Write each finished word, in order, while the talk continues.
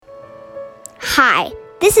Hi,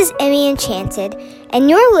 this is Emmy Enchanted, and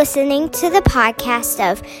you're listening to the podcast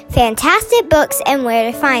of Fantastic Books and Where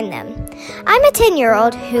to Find Them. I'm a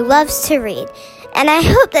 10-year-old who loves to read, and I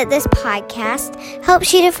hope that this podcast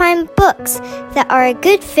helps you to find books that are a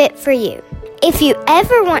good fit for you. If you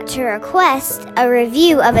ever want to request a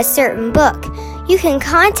review of a certain book, you can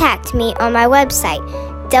contact me on my website,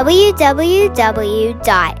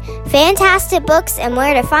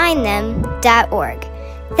 www.fantasticbooksandwheretofindthem.org.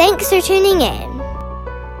 Thanks for tuning in.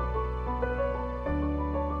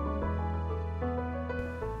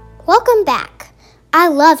 Welcome back. I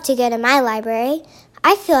love to go to my library.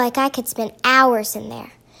 I feel like I could spend hours in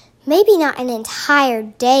there. Maybe not an entire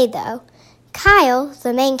day, though. Kyle,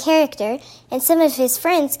 the main character, and some of his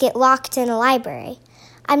friends get locked in a library.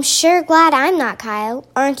 I'm sure glad I'm not Kyle,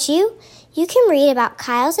 aren't you? You can read about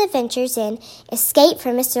Kyle's adventures in Escape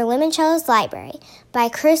from Mr. Lemoncello's Library by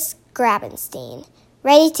Chris Grabenstein.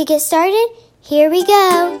 Ready to get started? Here we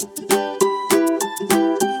go!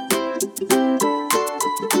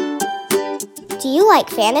 Do you like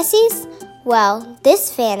fantasies? Well,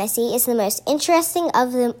 this fantasy is the most interesting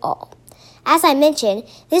of them all. As I mentioned,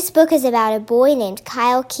 this book is about a boy named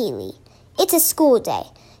Kyle Keeley. It's a school day.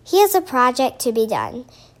 He has a project to be done.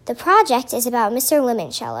 The project is about Mr.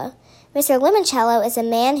 Lemoncello. Mr. Lemoncello is a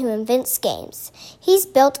man who invents games. He's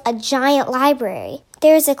built a giant library.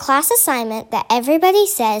 There is a class assignment that everybody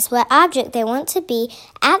says what object they want to be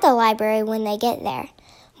at the library when they get there.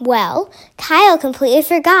 Well, Kyle completely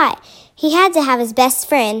forgot. He had to have his best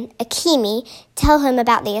friend, Akemi, tell him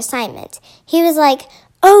about the assignment. He was like,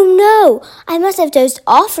 "Oh no, I must have dozed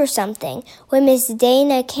off or something," when Miss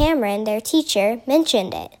Dana Cameron, their teacher,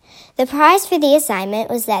 mentioned it. The prize for the assignment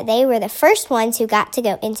was that they were the first ones who got to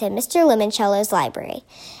go into Mr. Lemoncello's library,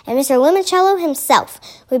 and Mr. Lemoncello himself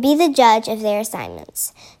would be the judge of their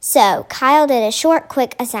assignments. So, Kyle did a short,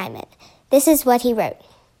 quick assignment. This is what he wrote.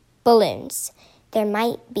 Balloons. There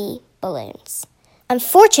might be balloons.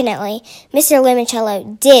 Unfortunately, Mr.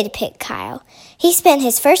 Lemoncello did pick Kyle. He spent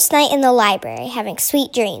his first night in the library having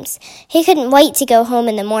sweet dreams. He couldn't wait to go home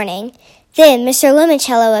in the morning. Then Mr.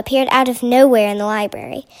 Lemoncello appeared out of nowhere in the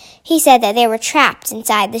library. He said that they were trapped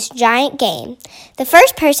inside this giant game. The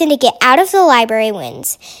first person to get out of the library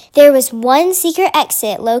wins. There was one secret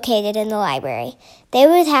exit located in the library. They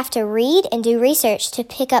would have to read and do research to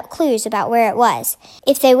pick up clues about where it was.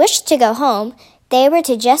 If they wished to go home, they were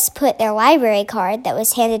to just put their library card that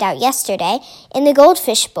was handed out yesterday in the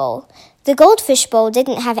goldfish bowl. The goldfish bowl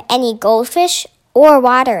didn't have any goldfish or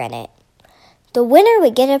water in it. The winner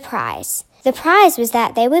would get a prize. The prize was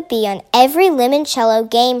that they would be on every Lemoncello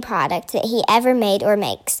game product that he ever made or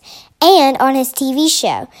makes, and on his TV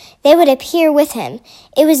show. They would appear with him.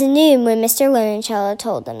 It was noon when Mr. Lemoncello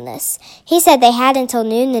told them this. He said they had until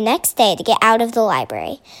noon the next day to get out of the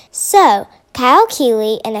library. So, Kyle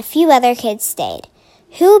Keeley and a few other kids stayed.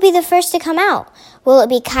 Who will be the first to come out? Will it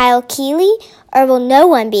be Kyle Keeley, or will no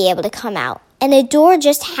one be able to come out? And the door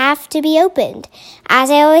just have to be opened. As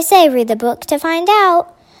I always say, read the book to find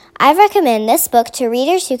out. I recommend this book to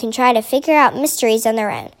readers who can try to figure out mysteries on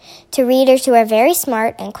their own, to readers who are very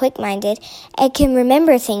smart and quick-minded and can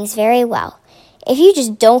remember things very well. If you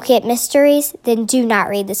just don't get mysteries, then do not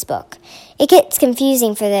read this book. It gets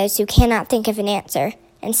confusing for those who cannot think of an answer,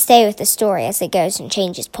 and stay with the story as it goes and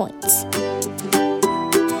changes points.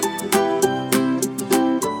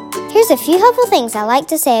 Here's a few helpful things I like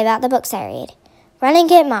to say about the books I read. Run and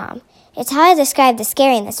Get Mom. It's how I describe the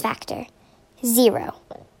scariness factor. 0.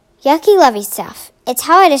 Yucky lovey stuff. It's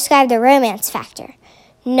how I describe the romance factor.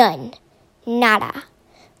 None. Nada.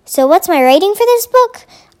 So what's my rating for this book?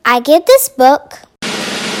 I give this book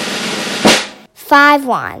 5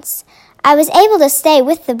 wands. I was able to stay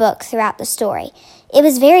with the book throughout the story. It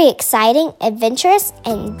was very exciting, adventurous,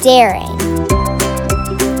 and daring.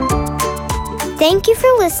 Thank you for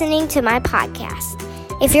listening to my podcast.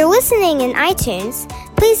 If you're listening in iTunes,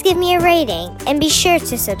 please give me a rating and be sure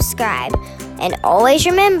to subscribe. And always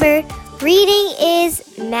remember, reading is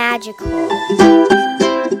magical.